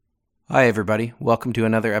Hi, everybody. Welcome to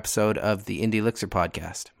another episode of the Indie Elixir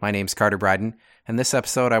podcast. My name's Carter Bryden, and this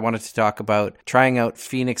episode I wanted to talk about trying out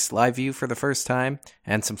Phoenix Live View for the first time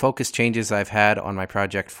and some focus changes I've had on my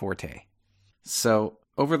project Forte. So,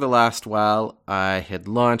 over the last while, I had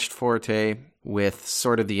launched Forte with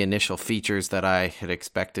sort of the initial features that I had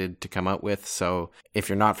expected to come out with. So, if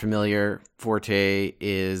you're not familiar, Forte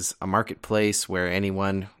is a marketplace where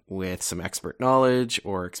anyone with some expert knowledge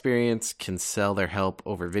or experience can sell their help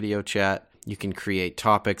over video chat. You can create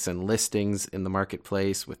topics and listings in the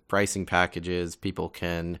marketplace with pricing packages. People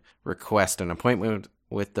can request an appointment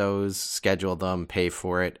with those, schedule them, pay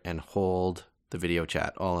for it, and hold the video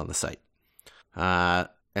chat all on the site.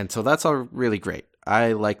 And so that's all really great.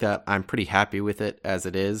 I like that. I'm pretty happy with it as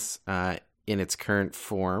it is in its current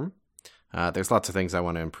form. There's lots of things I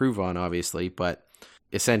want to improve on, obviously, but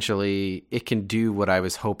essentially it can do what I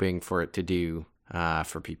was hoping for it to do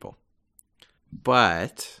for people.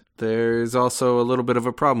 But there's also a little bit of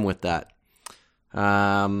a problem with that.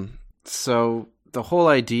 So the whole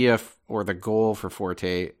idea or the goal for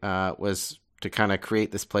Forte was to kind of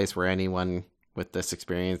create this place where anyone with this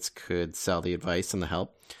experience could sell the advice and the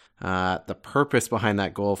help. The purpose behind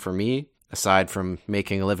that goal for me, aside from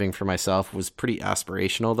making a living for myself, was pretty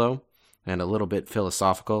aspirational though, and a little bit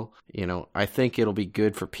philosophical. You know, I think it'll be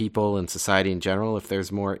good for people and society in general if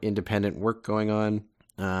there's more independent work going on.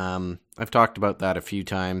 I've talked about that a few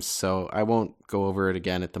times, so I won't go over it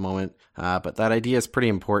again at the moment, but that idea is pretty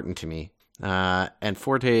important to me. And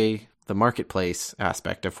Forte, the marketplace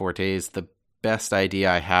aspect of Forte, is the best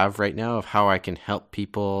idea I have right now of how I can help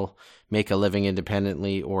people make a living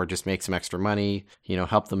independently or just make some extra money,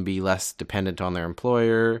 help them be less dependent on their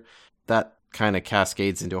employer. That kind of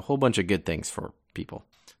cascades into a whole bunch of good things for people.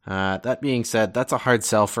 That being said, that's a hard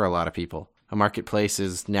sell for a lot of people. A marketplace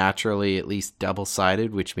is naturally at least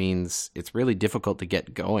double-sided, which means it's really difficult to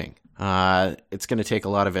get going. It's going to take a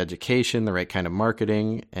lot of education, the right kind of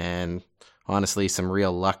marketing, and honestly, some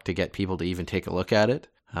real luck to get people to even take a look at it.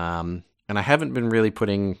 And I haven't been really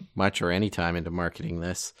putting much or any time into marketing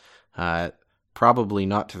this. Probably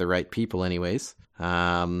not to the right people anyways.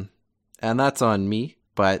 And that's on me.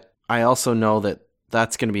 But I also know that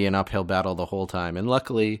that's going to be an uphill battle the whole time. And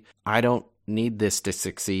luckily, I don't need this to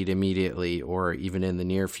succeed immediately or even in the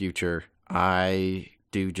near future. I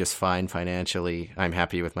do just fine financially. I'm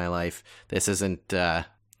happy with my life. This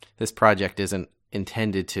project isn't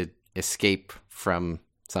intended to escape from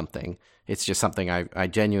something. It's just something I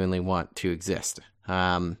genuinely want to exist.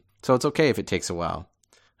 So it's okay if it takes a while.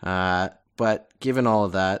 But given all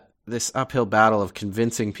of that, this uphill battle of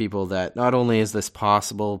convincing people that not only is this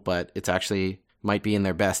possible, but it's actually might be in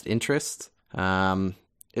their best interests,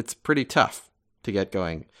 it's pretty tough to get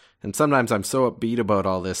going. And sometimes I'm so upbeat about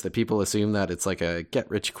all this that people assume that it's like a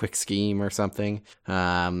get-rich-quick scheme or something,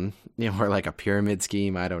 or like a pyramid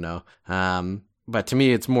scheme, I don't know. But to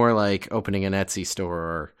me, it's more like opening an Etsy store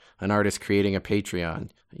or an artist creating a Patreon.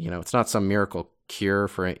 It's not some miracle cure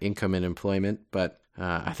for income and employment, but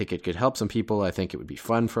I think it could help some people. I think it would be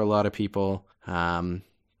fun for a lot of people.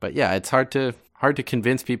 But yeah, it's hard to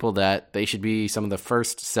convince people that they should be some of the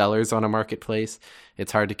first sellers on a marketplace.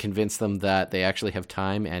 It's hard to convince them that they actually have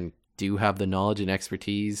time and do have the knowledge and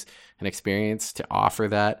expertise and experience to offer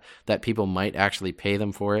that people might actually pay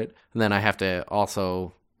them for it. And then I have to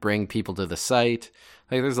also bring people to the site.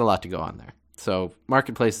 Like, there's a lot to go on there. So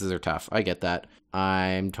marketplaces are tough. I get that.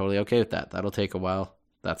 I'm totally okay with that. That'll take a while.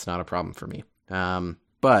 That's not a problem for me.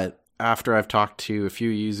 But after I've talked to a few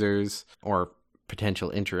users or potential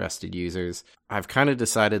interested users, I've kind of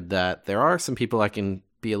decided that there are some people I can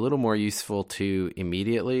be a little more useful to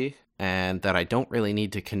immediately and that I don't really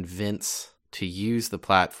need to convince to use the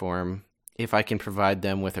platform if I can provide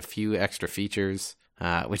them with a few extra features,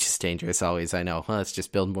 which is dangerous always, I know. Well, let's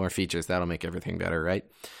just build more features. That'll make everything better, right?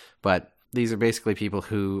 But these are basically people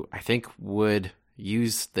who I think would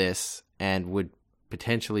use this and would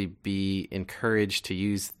potentially be encouraged to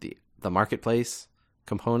use the marketplace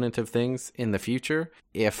component of things in the future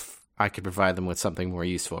if I could provide them with something more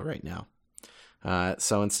useful right now.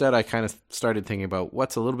 So instead, I kind of started thinking about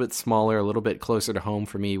what's a little bit smaller, a little bit closer to home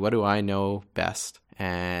for me. What do I know best?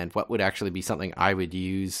 And what would actually be something I would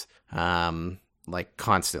use like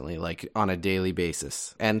constantly, like on a daily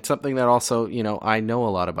basis. And something that also, I know a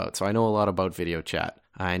lot about. So I know a lot about video chat.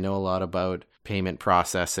 I know a lot about payment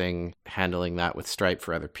processing, handling that with Stripe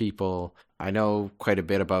for other people. I know quite a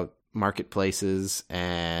bit about marketplaces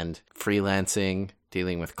and freelancing,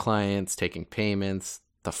 dealing with clients, taking payments,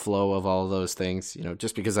 the flow of all of those things,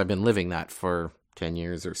 just because I've been living that for 10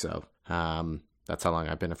 years or so. That's how long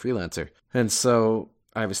I've been a freelancer. And so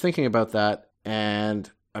I was thinking about that, and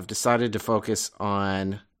I've decided to focus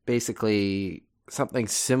on basically something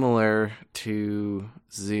similar to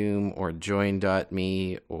Zoom or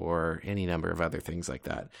Join.me or any number of other things like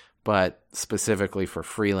that, but specifically for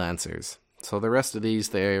freelancers. So the rest of these,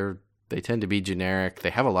 they tend to be generic. They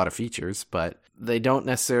have a lot of features, but they don't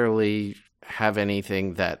necessarily have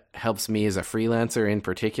anything that helps me as a freelancer in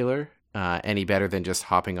particular any better than just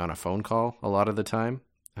hopping on a phone call a lot of the time.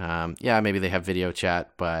 Maybe they have video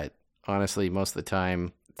chat, but honestly, most of the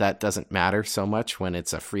time, that doesn't matter so much when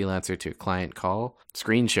it's a freelancer to a client call.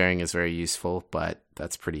 Screen sharing is very useful, but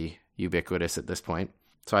that's pretty ubiquitous at this point.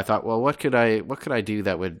 So I thought, well, what could I do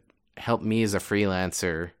that would help me as a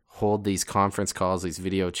freelancer hold these conference calls, these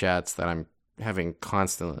video chats that I'm having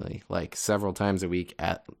constantly, like several times a week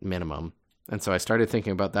at minimum. And so I started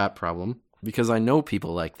thinking about that problem because I know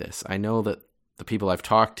people like this. I know that the people I've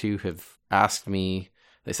talked to have asked me,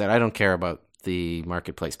 they said, I don't care about the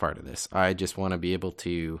marketplace part of this. I just want to be able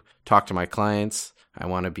to talk to my clients. I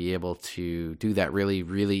want to be able to do that really,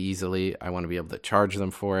 really easily. I want to be able to charge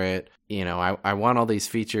them for it. I want all these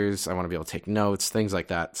features. I want to be able to take notes, things like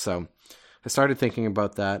that. So I started thinking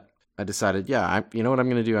about that. I decided, you know what I'm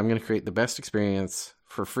going to do? I'm going to create the best experience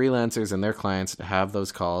for freelancers and their clients to have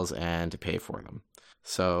those calls and to pay for them.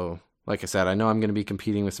 So, like I said, I know I'm going to be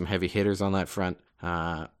competing with some heavy hitters on that front,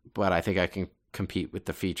 but I think I can compete with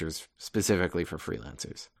the features specifically for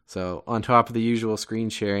freelancers. So on top of the usual screen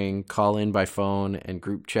sharing, call in by phone, and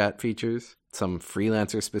group chat features, some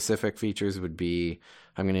freelancer specific features would be,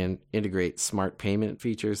 I'm going to integrate smart payment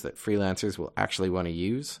features that freelancers will actually want to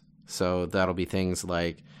use. So that'll be things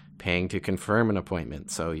like paying to confirm an appointment.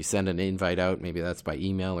 So you send an invite out, maybe that's by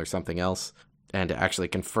email or something else. And to actually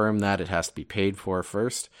confirm that, it has to be paid for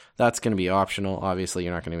first. That's going to be optional. Obviously,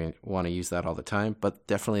 you're not going to want to use that all the time, but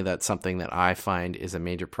definitely that's something that I find is a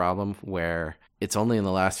major problem where it's only in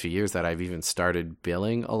the last few years that I've even started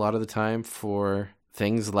billing a lot of the time for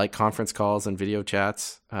things like conference calls and video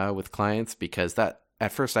chats with clients, because that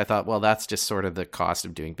at first I thought, well, that's just sort of the cost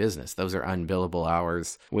of doing business. Those are unbillable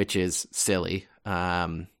hours, which is silly.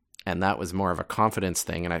 And that was more of a confidence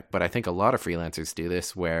thing. But I think a lot of freelancers do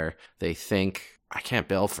this where they think, I can't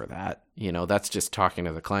bill for that. That's just talking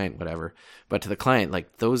to the client, whatever. But to the client,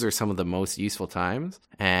 like, those are some of the most useful times.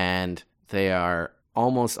 And they are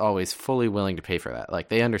almost always fully willing to pay for that. Like,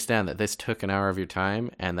 they understand that this took an hour of your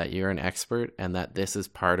time and that you're an expert and that this is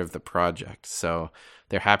part of the project. So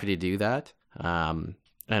they're happy to do that.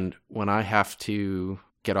 And when I have to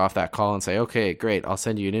get off that call and say, okay, great, I'll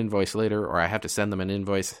send you an invoice later, or I have to send them an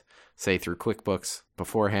invoice, say through QuickBooks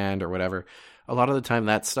beforehand or whatever, a lot of the time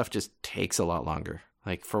that stuff just takes a lot longer.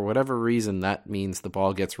 Like, for whatever reason, that means the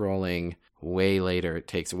ball gets rolling way later. It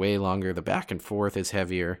takes way longer. The back and forth is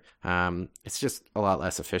heavier. It's just a lot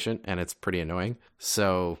less efficient, and it's pretty annoying.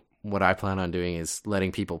 So what I plan on doing is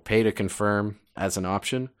letting people pay to confirm as an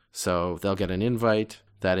option. So they'll get an invite.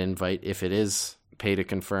 That invite, if it is pay to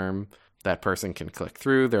confirm, that person can click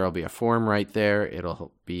through. There'll be a form right there.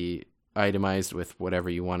 It'll be itemized with whatever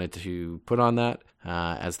you wanted to put on that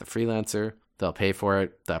as the freelancer. They'll pay for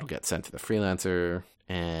it. That'll get sent to the freelancer,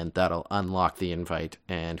 and that'll unlock the invite,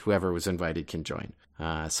 and whoever was invited can join.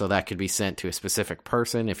 So that could be sent to a specific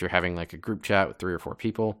person if you're having like a group chat with 3 or 4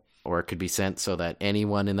 people, or it could be sent so that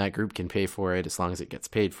anyone in that group can pay for it as long as it gets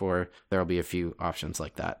paid for. There'll be a few options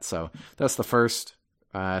like that. So that's the first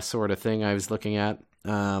sort of thing I was looking at.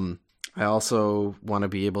 I also want to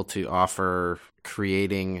be able to offer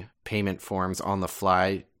creating payment forms on the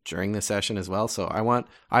fly during the session as well. So I want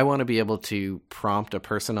to be able to prompt a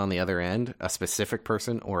person on the other end, a specific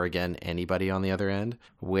person, or again, anybody on the other end,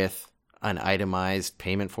 with an itemized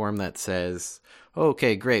payment form that says,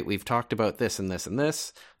 okay, great, we've talked about this and this and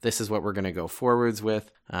this. This is what we're going to go forwards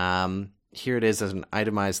with. Here it is as an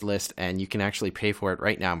itemized list, and you can actually pay for it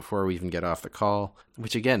right now before we even get off the call,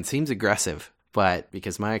 which again seems aggressive. But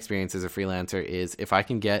because my experience as a freelancer is if I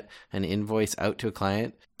can get an invoice out to a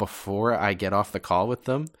client before I get off the call with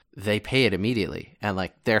them, they pay it immediately. And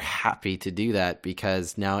like, they're happy to do that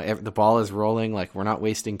because now the ball is rolling. Like, we're not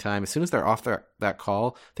wasting time. As soon as they're off that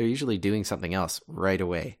call, they're usually doing something else right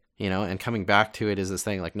away, and coming back to it is this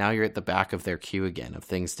thing. Like, now you're at the back of their queue again of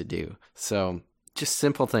things to do. So just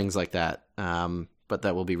simple things like that. But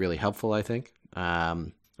that will be really helpful, I think.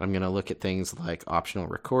 I'm going to look at things like optional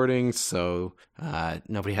recordings, so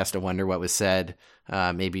nobody has to wonder what was said,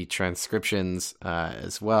 maybe transcriptions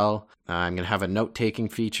as well. I'm going to have a note-taking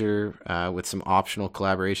feature with some optional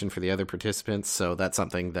collaboration for the other participants, so that's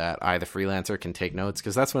something that I, the freelancer, can take notes,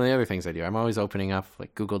 because that's one of the other things I do. I'm always opening up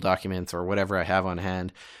like Google Documents or whatever I have on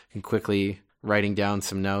hand and quickly writing down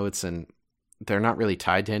some notes and they're not really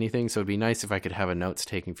tied to anything. So it'd be nice if I could have a notes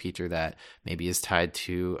taking feature that maybe is tied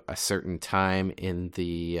to a certain time in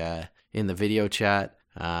the video chat.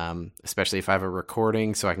 Especially if I have a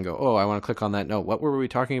recording, so I can go, oh, I want to click on that note. What were we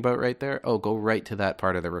talking about right there? Oh, go right to that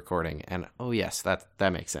part of the recording. And oh yes, that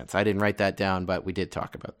makes sense. I didn't write that down, but we did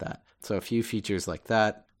talk about that. So a few features like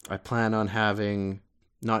that. I plan on having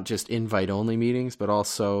not just invite only meetings, but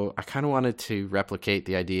also I kind of wanted to replicate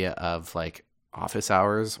the idea of like office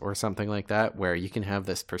hours or something like that, where you can have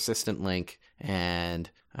this persistent link and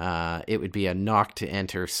it would be a knock to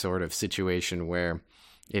enter sort of situation where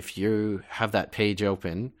if you have that page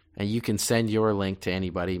open and you can send your link to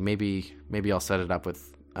anybody, maybe I'll set it up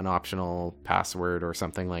with an optional password or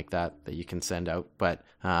something like that you can send out. But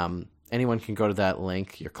anyone can go to that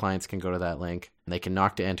link. Your clients can go to that link and they can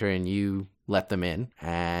knock to enter and you let them in.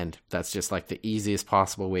 And that's just like the easiest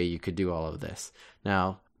possible way you could do all of this.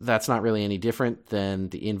 Now, that's not really any different than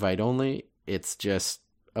the invite only. It's just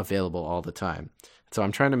available all the time. So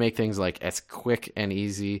I'm trying to make things like as quick and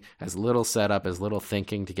easy, as little setup, as little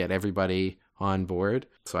thinking to get everybody on board.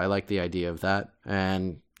 So I like the idea of that.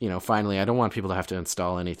 And, finally, I don't want people to have to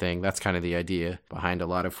install anything. That's kind of the idea behind a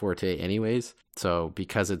lot of Forte anyways. So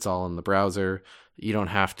because it's all in the browser, you don't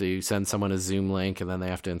have to send someone a Zoom link and then they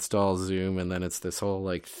have to install Zoom. And then it's this whole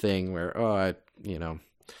like thing where, I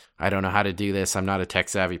don't know how to do this. I'm not a tech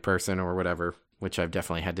savvy person or whatever, which I've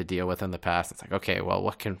definitely had to deal with in the past. It's like, okay, well,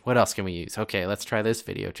 what else can we use? Okay, let's try this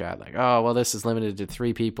video chat. Like, oh, well, this is limited to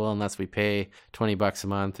 3 people unless we pay $20 a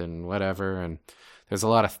month and whatever. And there's a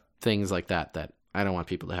lot of things like that I don't want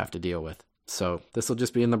people to have to deal with. So this will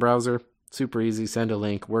just be in the browser. Super easy. Send a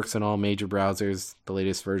link. Works in all major browsers, the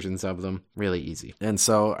latest versions of them. Really easy. And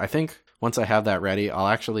so I think once I have that ready, I'll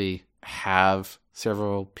actually have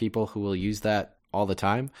several people who will use that all the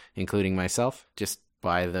time, including myself, just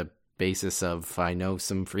by the basis of I know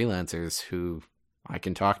some freelancers who I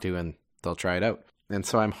can talk to and they'll try it out. And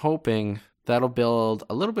so I'm hoping that'll build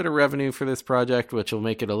a little bit of revenue for this project, which will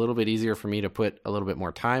make it a little bit easier for me to put a little bit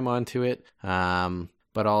more time onto it.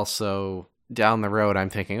 But also down the road, I'm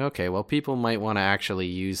thinking, okay, well, people might want to actually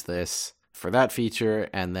use this for that feature,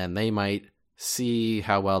 and then they might see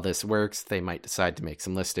how well this works. They might decide to make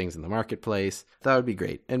some listings in the marketplace. That would be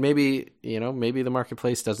great. And maybe the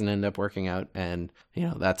marketplace doesn't end up working out and,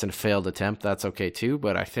 that's a failed attempt. That's okay too.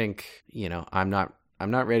 But I think, I'm not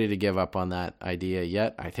ready to give up on that idea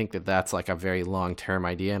yet. I think that that's like a very long-term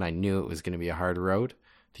idea. And I knew it was going to be a hard road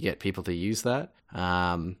to get people to use that.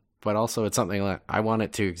 But also it's something that I want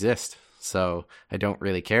it to exist. So I don't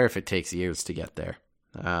really care if it takes years to get there.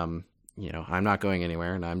 I'm not going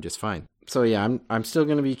anywhere and I'm just fine. So yeah, I'm still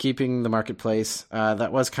going to be keeping the marketplace.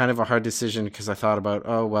 That was kind of a hard decision because I thought about,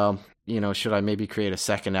 should I maybe create a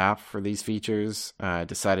second app for these features? I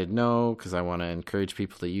decided no, because I want to encourage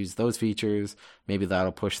people to use those features. Maybe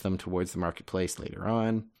that'll push them towards the marketplace later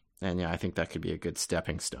on. And yeah, I think that could be a good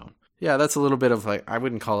stepping stone. Yeah, that's a little bit of I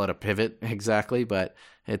wouldn't call it a pivot exactly, but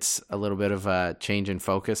it's a little bit of a change in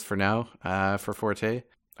focus for now for Forte.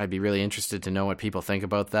 I'd be really interested to know what people think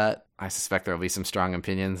about that. I suspect there'll be some strong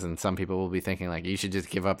opinions, and some people will be thinking like, you should just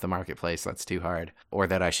give up the marketplace, that's too hard. Or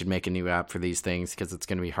that I should make a new app for these things because it's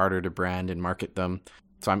going to be harder to brand and market them.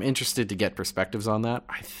 So I'm interested to get perspectives on that.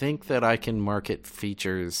 I think that I can market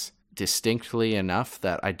features distinctly enough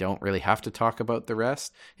that I don't really have to talk about the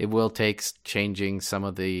rest. It will take changing some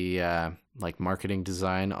of the marketing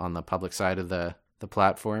design on the public side of the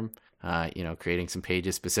platform. Creating some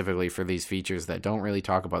pages specifically for these features that don't really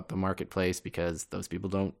talk about the marketplace because those people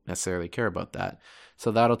don't necessarily care about that. So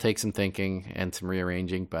that'll take some thinking and some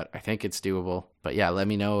rearranging, but I think it's doable. But yeah, let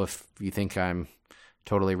me know if you think I'm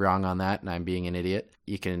totally wrong on that and I'm being an idiot.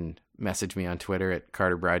 You can message me on Twitter at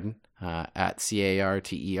Carter Bryden, at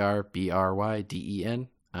CarterBryden,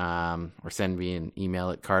 or send me an email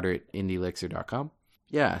at carter@indieelixir.com.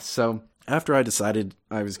 Yeah, so after I decided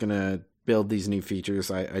I was going to build these new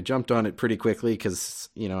features, I jumped on it pretty quickly because,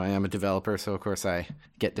 I am a developer, so of course I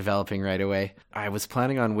get developing right away. I was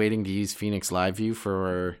planning on waiting to use Phoenix Live View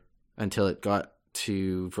until it got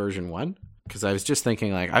to version 1, because I was just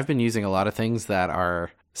thinking I've been using a lot of things that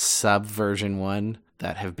are sub version 1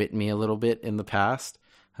 that have bitten me a little bit in the past.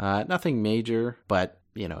 Nothing major, but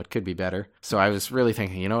it could be better. So I was really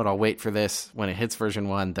thinking, I'll wait for this. When it hits version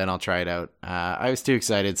 1, then I'll try it out. I was too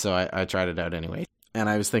excited, so I tried it out anyway. And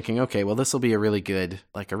I was thinking, okay, well, this will be a really good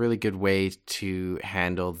way to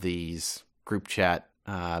handle these group chat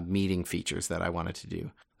meeting features that I wanted to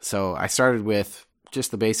do. So I started with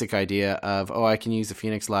just the basic idea of, I can use the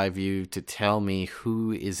Phoenix Live View to tell me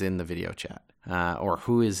who is in the video chat. or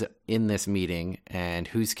who is in this meeting and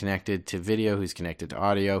who's connected to video, who's connected to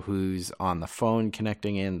audio, who's on the phone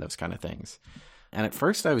connecting in, those kind of things. And at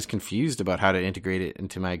first I was confused about how to integrate it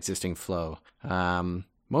into my existing flow,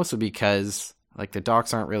 mostly because like the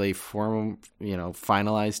docs aren't really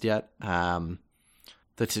finalized yet.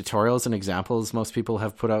 The tutorials and examples most people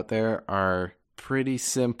have put out there are pretty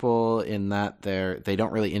simple in that they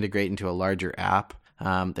don't really integrate into a larger app.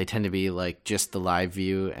 They tend to be like just the live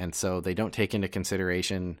view, and so they don't take into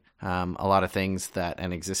consideration a lot of things that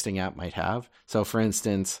an existing app might have. So for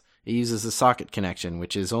instance, it uses a socket connection,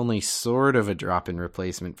 which is only sort of a drop-in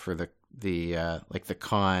replacement for the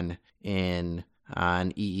con in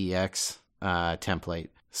an EEX template.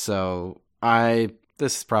 So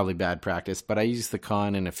this is probably bad practice, but I use the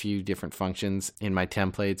con in a few different functions in my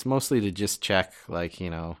templates, mostly to just check, like,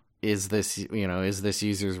 is this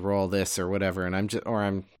user's role this or whatever, and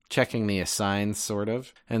I'm checking the assigns sort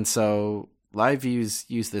of. And so live views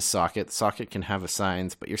use this socket. The socket can have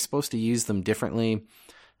assigns, but you're supposed to use them differently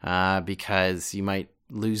because you might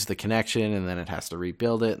lose the connection and then it has to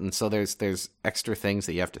rebuild it. And so there's extra things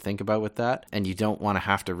that you have to think about with that. And you don't want to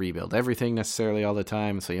have to rebuild everything necessarily all the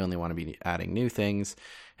time. So you only want to be adding new things.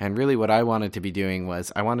 And really what I wanted to be doing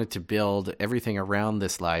was I wanted to build everything around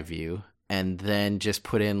this live view and then just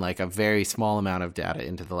put in like a very small amount of data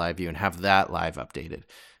into the live view and have that live updated.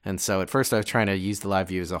 And so at first I was trying to use the live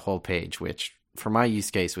view as a whole page, which for my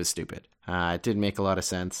use case was stupid. It didn't make a lot of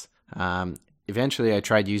sense. Eventually, I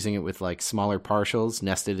tried using it with like smaller partials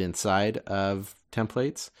nested inside of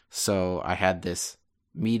templates. So I had this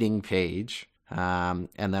meeting page, and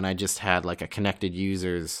then I just had like a connected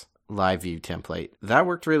users live view template. That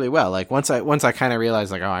worked really well. Like once I kind of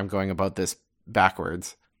realized like, oh, I'm going about this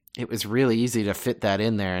backwards, it was really easy to fit that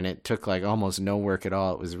in there, and it took like almost no work at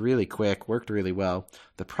all. It was really quick, worked really well.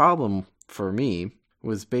 The problem for me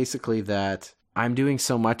was basically that I'm doing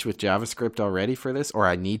so much with JavaScript already for this, or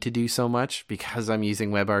I need to do so much because I'm using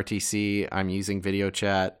WebRTC, I'm using video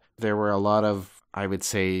chat. There were a lot of, I would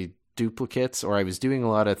say, duplicates, or I was doing a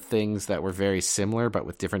lot of things that were very similar but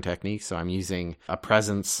with different techniques. So I'm using a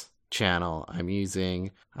presence channel, I'm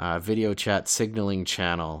using a video chat signaling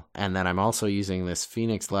channel, and then I'm also using this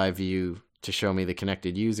Phoenix Live View to show me the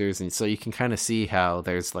connected users. And so you can kind of see how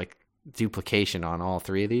there's like duplication on all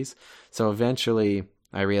three of these. So eventually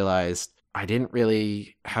I realized I didn't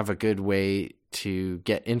really have a good way to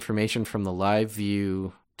get information from the live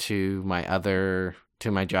view to my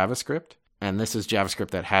JavaScript. And this is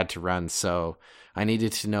JavaScript that had to run. So I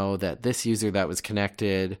needed to know that this user that was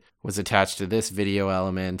connected was attached to this video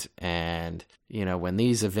element. And, when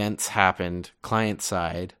these events happened client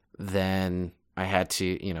side, then I had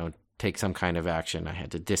to, take some kind of action. I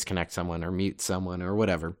had to disconnect someone or mute someone or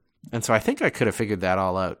whatever. And so I think I could have figured that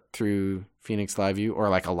all out through Phoenix Live View, or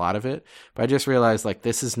like a lot of it. But I just realized like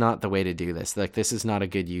this is not the way to do this. Like this is not a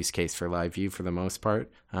good use case for Live View for the most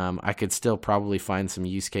part. I could still probably find some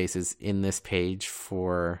use cases in this page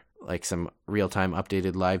for like some real-time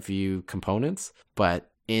updated Live View components. But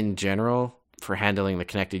in general, for handling the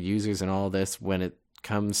connected users and all of this, when it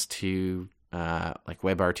comes to like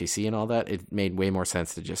WebRTC and all that, it made way more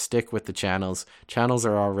sense to just stick with the channels. Channels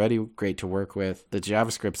are already great to work with. The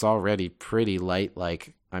JavaScript's already pretty light,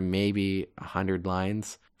 like I'm maybe 100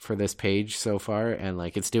 lines for this page so far, and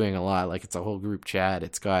like it's doing a lot. Like it's a whole group chat.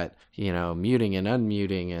 It's got, muting and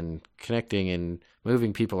unmuting and connecting and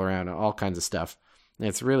moving people around and all kinds of stuff. And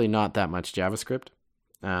it's really not that much JavaScript.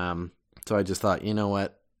 So I just thought, you know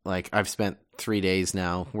what? Like I've spent 3 days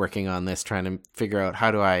now working on this, trying to figure out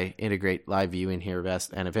how do I integrate Live View in here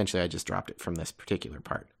best. And eventually I just dropped it from this particular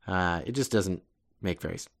part. It just doesn't make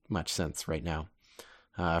very much sense right now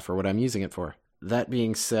for what I'm using it for. That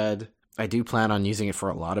being said, I do plan on using it for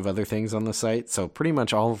a lot of other things on the site. So pretty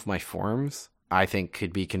much all of my forms, I think,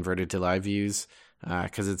 could be converted to Live Views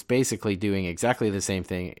because it's basically doing exactly the same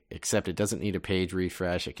thing, except it doesn't need a page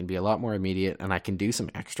refresh. It can be a lot more immediate, and I can do some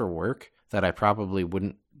extra work that I probably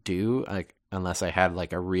wouldn't do unless I had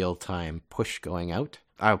like a real-time push going out.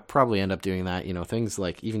 I'll probably end up doing that, things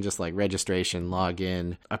like even just like registration,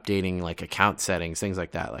 login, updating like account settings, things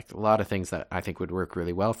like that. Like a lot of things that I think would work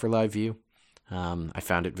really well for Live View. I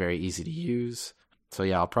found it very easy to use. So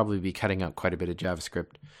yeah, I'll probably be cutting out quite a bit of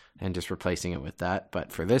JavaScript and just replacing it with that.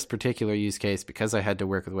 But for this particular use case, because I had to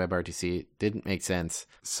work with WebRTC, it didn't make sense.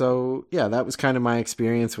 So yeah, that was kind of my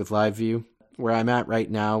experience with Live View. Where I'm at right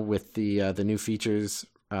now with the new features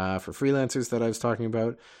for freelancers that I was talking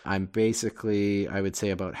about, I'm basically, I would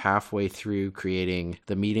say, about halfway through creating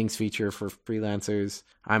the meetings feature for freelancers.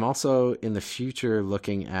 I'm also in the future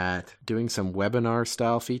looking at doing some webinar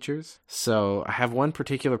style features. So I have one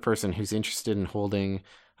particular person who's interested in holding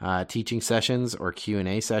teaching sessions or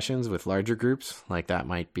Q&A sessions with larger groups. Like that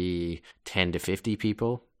might be 10 to 50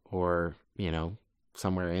 people or,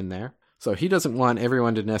 somewhere in there. So he doesn't want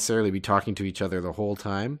everyone to necessarily be talking to each other the whole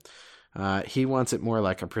time. He wants it more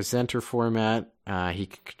like a presenter format. He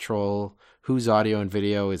can control whose audio and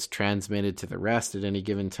video is transmitted to the rest at any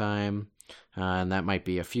given time. And that might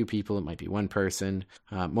be a few people. It might be one person.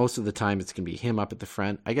 Most of the time, it's going to be him up at the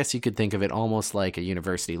front. I guess you could think of it almost like a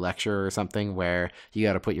university lecture or something where you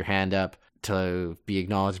got to put your hand up to be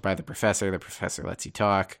acknowledged by the professor. The professor lets you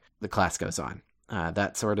talk. The class goes on.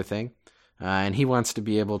 That sort of thing. And he wants to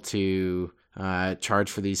be able to charge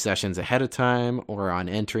for these sessions ahead of time or on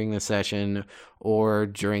entering the session or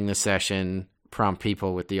during the session, prompt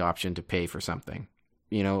people with the option to pay for something.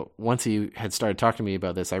 Once he had started talking to me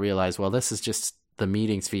about this, I realized, well, this is just the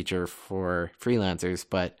meetings feature for freelancers,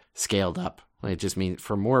 but scaled up. It just means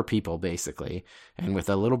for more people, basically, and with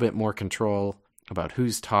a little bit more control about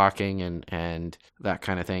who's talking and that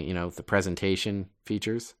kind of thing, the presentation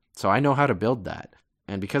features. So I know how to build that.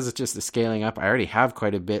 And because it's just the scaling up, I already have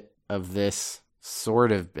quite a bit of this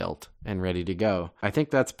sort of built and ready to go. I think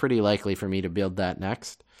that's pretty likely for me to build that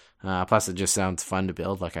next. Plus, it just sounds fun to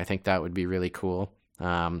build. I think that would be really cool.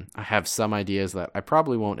 I have some ideas that I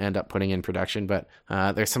probably won't end up putting in production, but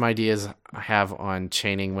there's some ideas I have on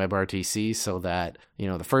chaining WebRTC so that,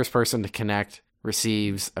 the first person to connect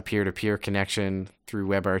receives a peer-to-peer connection through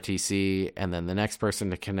WebRTC, and then the next person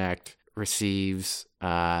to connect receives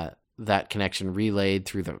that connection relayed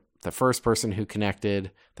through the first person who connected.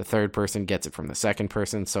 The third person gets it from the second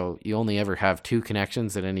person, so you only ever have 2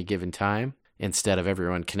 connections at any given time, instead of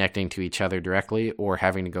everyone connecting to each other directly or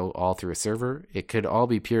having to go all through a server. It could all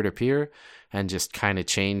be peer-to-peer and just kind of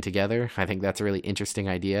chain together. I think that's a really interesting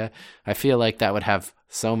idea. I feel like that would have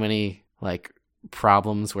so many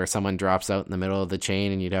problems where someone drops out in the middle of the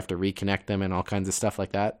chain and you'd have to reconnect them and all kinds of stuff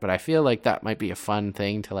like that. But I feel like that might be a fun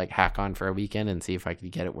thing to hack on for a weekend and see if I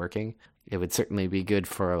could get it working. It would certainly be good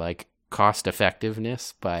for cost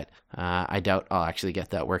effectiveness, but I doubt I'll actually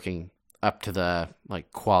get that working up to the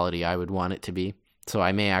quality I would want it to be. So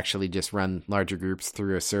I may actually just run larger groups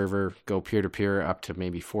through a server, go peer-to-peer up to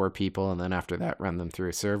maybe 4 people, and then after that run them through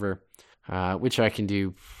a server, which I can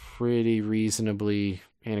do pretty reasonably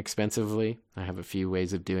inexpensively. I have a few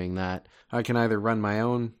ways of doing that. I can either run my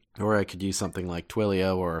own, or I could use something like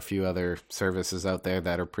Twilio or a few other services out there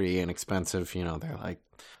that are pretty inexpensive. They're like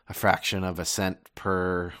a fraction of a cent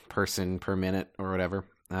per person per minute or whatever.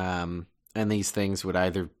 And these things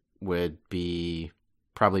would be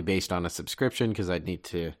probably based on a subscription because I'd need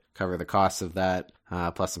to cover the costs of that,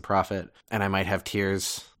 plus a profit. And I might have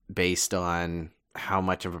tiers based on how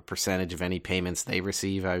much of a percentage of any payments they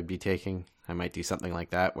receive I would be taking. I might do something like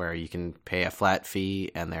that where you can pay a flat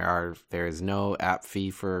fee and there is no app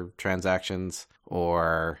fee for transactions,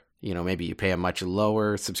 or maybe you pay a much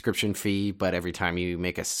lower subscription fee, but every time you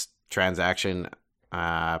make a transaction,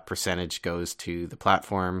 percentage goes to the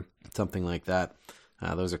platform, something like that.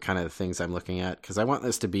 Those are kind of the things I'm looking at because I want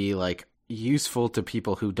this to be useful to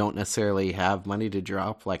people who don't necessarily have money to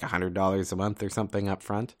drop $100 a month or something up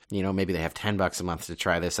front. Maybe they have $10 a month to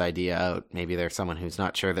try this idea out. Maybe they're someone who's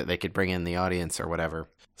not sure that they could bring in the audience or whatever.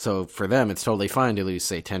 So for them, it's totally fine to lose,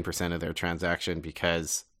 say, 10% of their transaction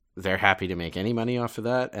because they're happy to make any money off of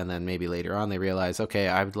that. And then maybe later on they realize, okay,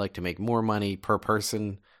 I would like to make more money per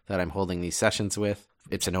person that I'm holding these sessions with.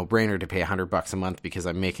 It's a no-brainer to pay $100 a month because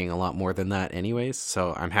I'm making a lot more than that anyways.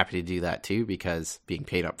 So I'm happy to do that too because being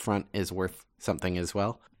paid up front is worth something as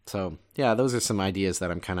well. So yeah, those are some ideas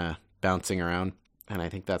that I'm kind of bouncing around. And I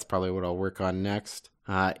think that's probably what I'll work on next.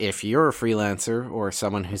 If you're a freelancer or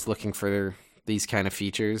someone who's looking for these kind of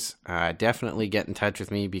features, definitely get in touch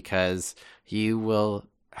with me because you will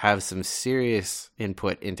have some serious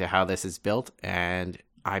input into how this is built, and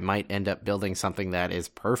I might end up building something that is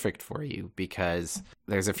perfect for you because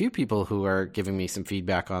there's a few people who are giving me some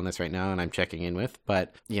feedback on this right now and I'm checking in with,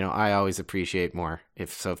 but I always appreciate more.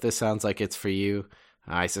 If this sounds like it's for you,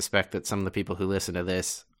 I suspect that some of the people who listen to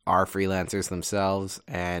this are freelancers themselves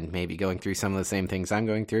and maybe going through some of the same things I'm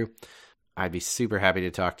going through. I'd be super happy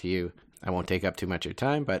to talk to you. I won't take up too much of your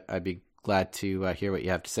time, but I'd be glad to hear what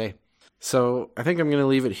you have to say. So I think I'm going to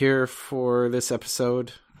leave it here for this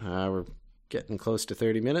episode. We're getting close to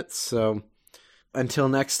 30 minutes. So until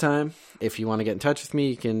next time, if you want to get in touch with me,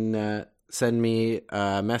 you can send me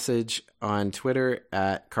a message on Twitter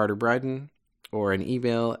at Carter Bryden or an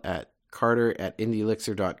email at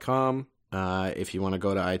carter@indieelixir.com. If you want to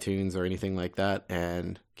go to iTunes or anything like that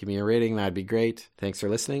and give me a rating, that'd be great. Thanks for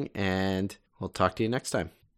listening, and we'll talk to you next time.